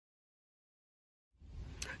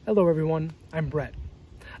Hello everyone, I'm Brett.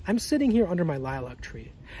 I'm sitting here under my lilac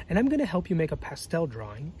tree, and I'm going to help you make a pastel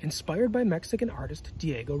drawing inspired by Mexican artist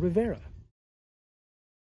Diego Rivera.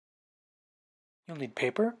 You'll need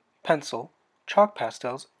paper, pencil, chalk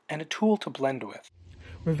pastels, and a tool to blend with.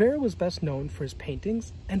 Rivera was best known for his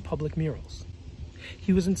paintings and public murals.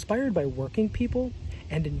 He was inspired by working people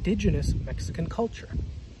and indigenous Mexican culture.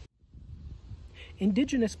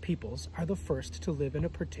 Indigenous peoples are the first to live in a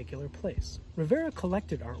particular place. Rivera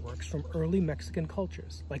collected artworks from early Mexican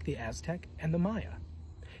cultures, like the Aztec and the Maya.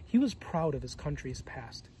 He was proud of his country's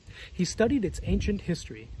past. He studied its ancient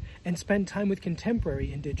history and spent time with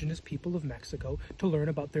contemporary indigenous people of Mexico to learn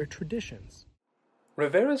about their traditions.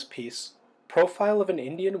 Rivera's piece, Profile of an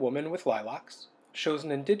Indian Woman with Lilacs, shows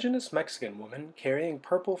an indigenous Mexican woman carrying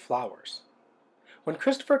purple flowers. When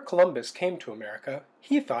Christopher Columbus came to America,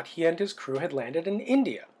 he thought he and his crew had landed in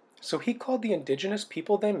India, so he called the indigenous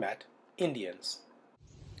people they met Indians.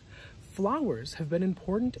 Flowers have been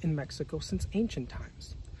important in Mexico since ancient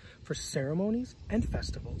times, for ceremonies and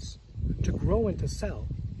festivals, to grow and to sell,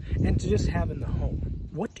 and to just have in the home.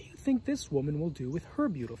 What do you think this woman will do with her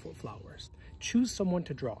beautiful flowers? Choose someone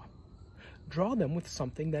to draw. Draw them with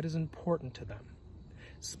something that is important to them.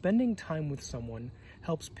 Spending time with someone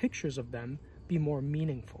helps pictures of them be more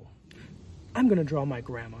meaningful. I'm going to draw my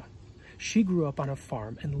grandma. She grew up on a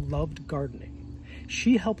farm and loved gardening.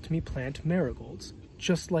 She helped me plant marigolds,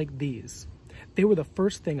 just like these. They were the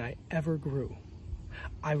first thing I ever grew.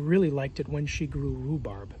 I really liked it when she grew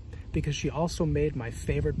rhubarb, because she also made my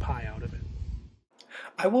favorite pie out of it.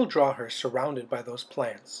 I will draw her surrounded by those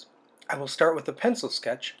plants. I will start with a pencil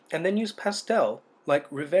sketch and then use pastel like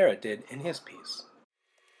Rivera did in his piece.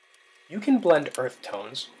 You can blend earth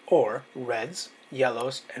tones, or reds,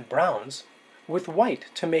 yellows, and browns, with white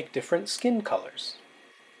to make different skin colors.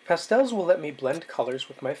 Pastels will let me blend colors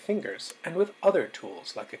with my fingers and with other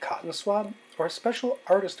tools like a cotton swab or a special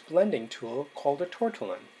artist blending tool called a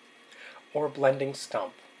tortillon, or blending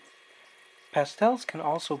stump. Pastels can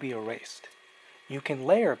also be erased. You can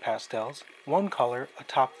layer pastels, one color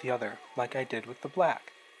atop the other, like I did with the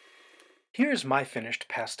black. Here's my finished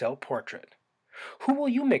pastel portrait. Who will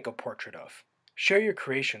you make a portrait of? Share your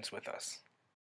creations with us.